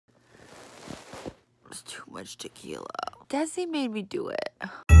much tequila. Desi made me do it.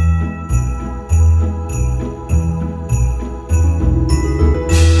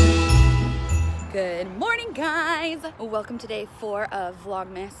 Good morning, guys. Welcome to day 4 of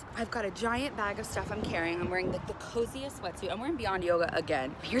Vlogmas. I've got a giant bag of stuff I'm carrying. I'm wearing the coziest sweatsuit. I'm wearing Beyond Yoga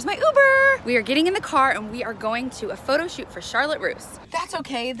again. Here's my Uber. We are getting in the car and we are going to a photo shoot for Charlotte Russe. That's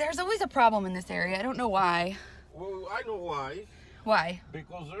okay. There's always a problem in this area. I don't know why. Well, I know why. Why?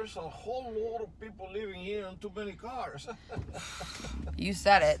 Because there's a whole lot of people living here and too many cars. You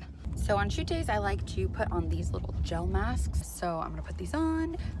said it. So on shoot days, I like to put on these little gel masks. So I'm gonna put these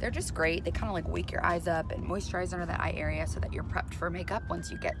on. They're just great. They kind of like wake your eyes up and moisturize under the eye area so that you're prepped for makeup once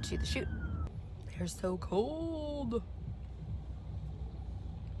you get to the shoot. They're so cold.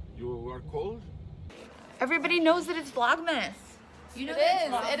 You are cold? Everybody knows that it's Vlogmas. You know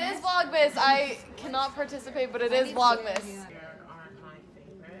It is Vlogmas. I cannot participate, but it is Vlogmas.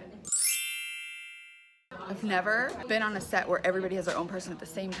 I've never been on a set where everybody has their own person at the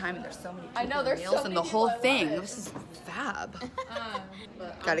same time and there's so many people, I know, there's meals so and many the whole people. thing. This is fab.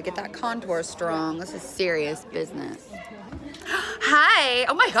 Gotta get that contour strong. This is serious business. Hi.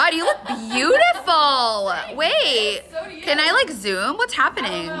 Oh my God, you look beautiful. Wait, can I like zoom? What's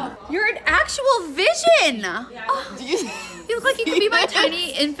happening? You're an actual vision. Oh, you look like you could be my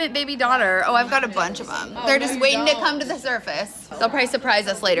tiny infant baby daughter. Oh, I've got a bunch of them. They're just waiting to come to the surface. They'll probably surprise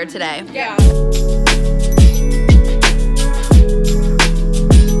us later today. Yeah.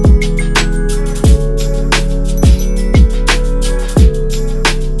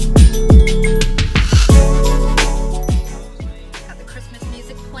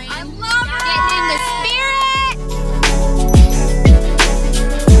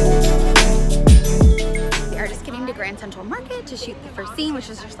 To shoot the first scene, which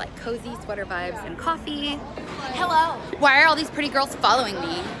is just like cozy sweater vibes and coffee. Hello. Why are all these pretty girls following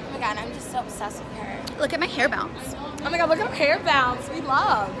me? Oh my God, I'm just so obsessed with her. Look at my hair bounce. Oh my God, look at her hair bounce. We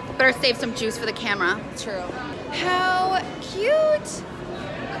love. Better save some juice for the camera. True. How cute.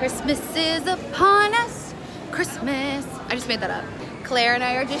 Christmas is upon us. Christmas. I just made that up. Claire and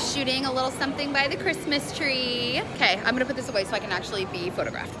I are just shooting a little something by the Christmas tree. Okay, I'm gonna put this away so I can actually be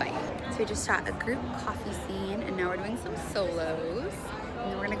photographed by you. So we just shot a group coffee scene and now we're doing some solos.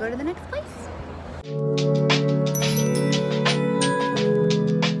 And then we're gonna go to the next place.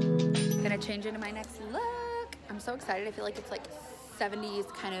 Gonna change into my next look. I'm so excited. I feel like it's like 70s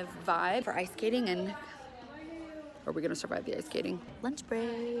kind of vibe for ice skating, and are we gonna survive the ice skating? Lunch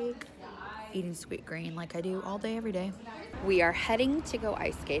break. Eating sweet green like I do all day, every day. We are heading to go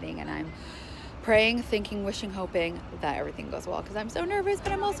ice skating and I'm praying, thinking, wishing, hoping that everything goes well because I'm so nervous,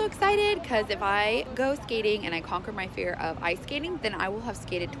 but I'm also excited because if I go skating and I conquer my fear of ice skating, then I will have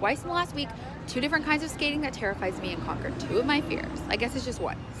skated twice in the last week, 2 different kinds of skating that terrifies me and conquered 2 of my fears. I guess it's just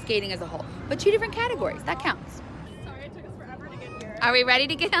one, skating as a whole, but 2 different categories, that counts. Sorry, it took us forever to get here. Are we ready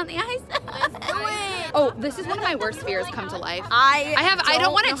to get on the ice? Oh, this is one of my worst fears come to life. I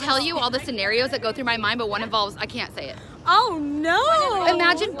don't want to tell you all the scenarios that go through my mind, but one involves, I can't say it. Oh no!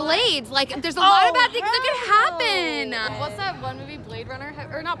 Imagine blades. Like, there's a lot of bad things that could happen. What's that one movie, Blade Runner?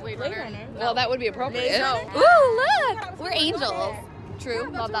 Or not Blade Runner. Well, that would be appropriate. No. Ooh, look! We're angels.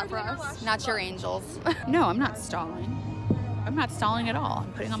 True, love that for us. Not your angels. No, I'm not stalling. I'm not stalling at all.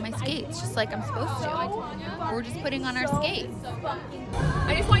 I'm putting on my skates just like I'm supposed to. We're just putting on our skates.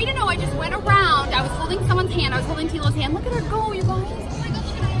 I just want you to know I just went around. I was holding someone's hand. I was holding Teala's hand. Look at her go, you guys. Oh my God,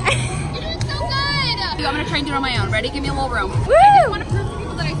 look at her. You're doing so good. I'm gonna try and do it on my own. Ready? Give me a little room. Woo! I just want to prove to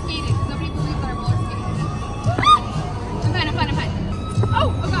people that I skated because nobody believes that I roller skated. I'm fine.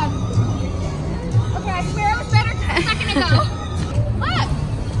 Oh God. Okay, I swear I was better just a second ago. Look,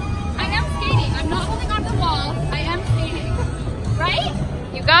 I am skating. I'm not holding on to the wall. I am skating. Right?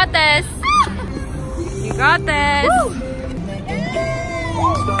 You got this. You got this.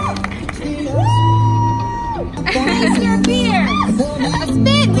 Your beer. A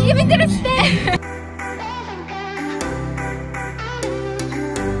spin. We even did a spin.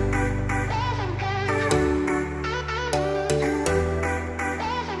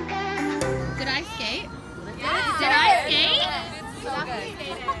 Did I skate? Yeah. Did I skate? So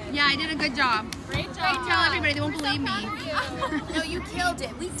good. Yeah, I did a good job. Great job. I tell everybody, they won't believe me. No, you killed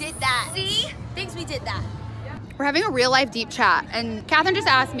it. We did that. See? Thanks, we did that. We're having a real life deep chat and Catherine just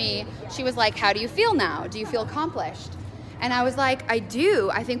asked me, she was like, how do you feel now? Do you feel accomplished? And I was like, I do.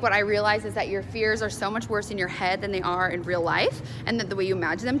 I think what I realize is that your fears are so much worse in your head than they are in real life, and that the way you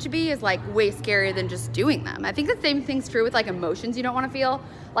imagine them to be is like way scarier than just doing them. I think the same thing's true with like emotions you don't want to feel.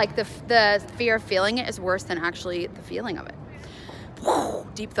 Like the fear of feeling it is worse than actually the feeling of it. Whew,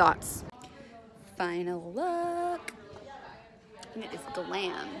 deep thoughts. Final look. And it is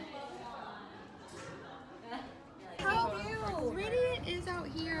glam. is out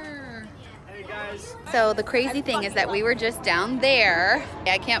here? Hey guys. So the crazy thing is that we were just down there.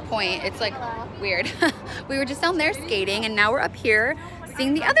 I can't point, it's like weird. We were just down there skating and now we're up here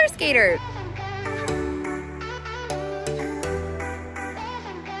seeing the other skaters.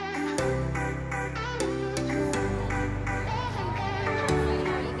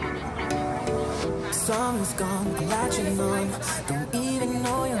 Summer's gone, I'm latching on. Don't even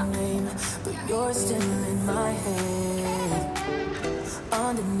know your name, but you're still in my head.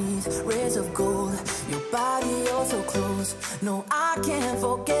 Underneath rays of gold, your body oh so close. No, I can't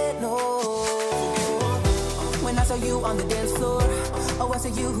forget, no. When I saw you on the dance floor, oh, I saw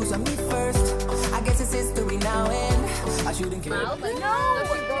you who saw me first. I guess it's history now, and I shouldn't care.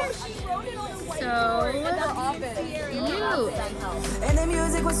 So cute. And the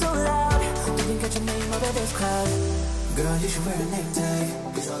music was so loud, didn't catch your name over this crowd. Girl, you should wear a name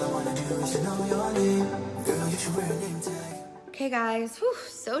tag, 'cause all I wanna do is to know your name. Girl, you should wear a name tag. Okay guys, whew,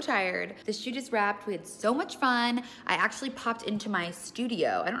 so tired. The shoot is wrapped, we had so much fun. I actually popped into my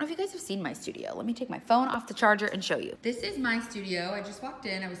studio. I don't know if you guys have seen my studio. Let me take my phone off the charger and show you. This is my studio. I just walked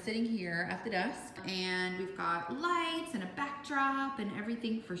in, I was sitting here at the desk and we've got lights and a backdrop and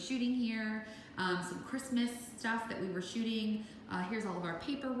everything for shooting here. Some Christmas stuff that we were shooting. Here's all of our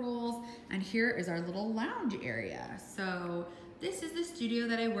paper rolls and here is our little lounge area. So this is the studio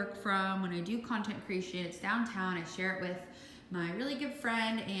that I work from when I do content creation. It's downtown, I share it with my really good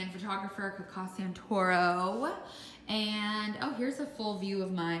friend and photographer, Kaka Santoro. And oh, here's a full view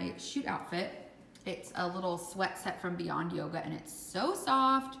of my shoot outfit. It's a little sweat set from Beyond Yoga and it's so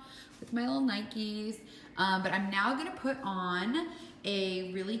soft with my little Nikes. But I'm now gonna put on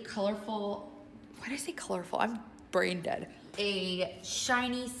a really colorful, why did I say colorful? I'm brain dead. A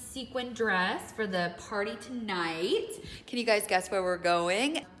shiny sequin dress for the party tonight. Can you guys guess where we're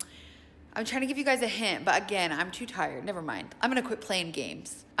going? I'm trying to give you guys a hint, but again, I'm too tired. Never mind. I'm gonna quit playing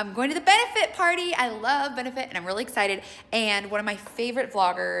games. I'm going to the benefit party. I love benefit and I'm really excited. And one of my favorite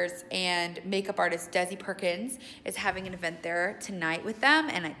vloggers and makeup artist, Desi Perkins, is having an event there tonight with them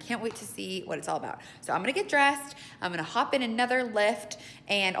and I can't wait to see what it's all about. So I'm gonna get dressed, I'm gonna hop in another lift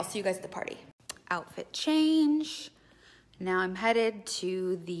and I'll see you guys at the party. Outfit change. Now I'm headed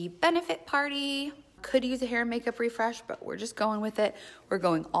to the benefit party. Could use a hair and makeup refresh, but we're just going with it. We're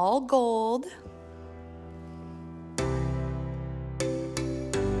going all gold.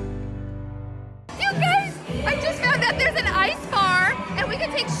 You guys, I just found out there's an ice bar and we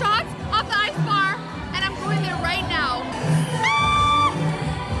can take shots off the ice bar and I'm going there right now. Ah!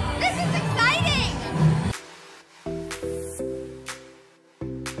 This is exciting!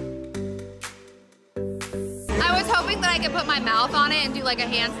 I was hoping that I could put my mouth on it and do like a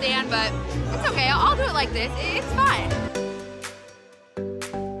handstand, but it's okay, I'll do it like this. It's fine.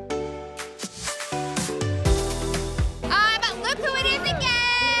 Look who it is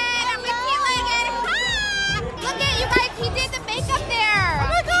again! I'm with Teala again. Ah! Look at you guys, he did the makeup there. Oh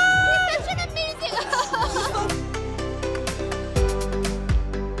my God! He's such an amazing...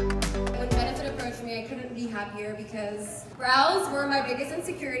 When Benefit approached me, I couldn't be happier because brows were my biggest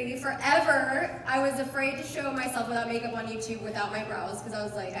insecurity. Forever, I was afraid to show myself without makeup on YouTube without my brows because I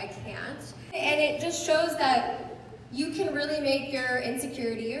was like, I can't. And it just shows that you can really make your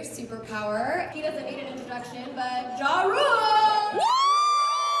insecurity your superpower. He doesn't need an introduction, but Ja Rule!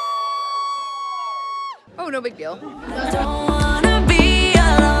 Oh, no big deal. I don't wanna be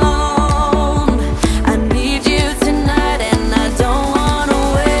alone. I need you tonight and I don't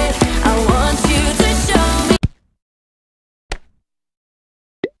wanna wait. I want you to show me.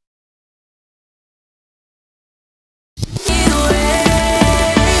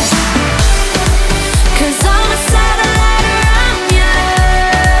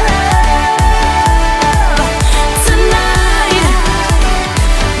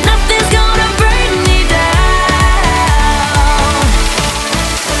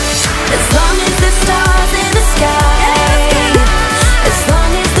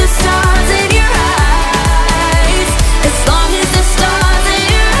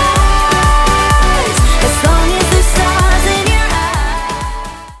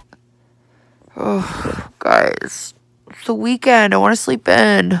 Guys, it's the weekend. I want to sleep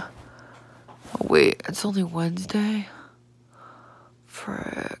in. Oh, wait, it's only Wednesday.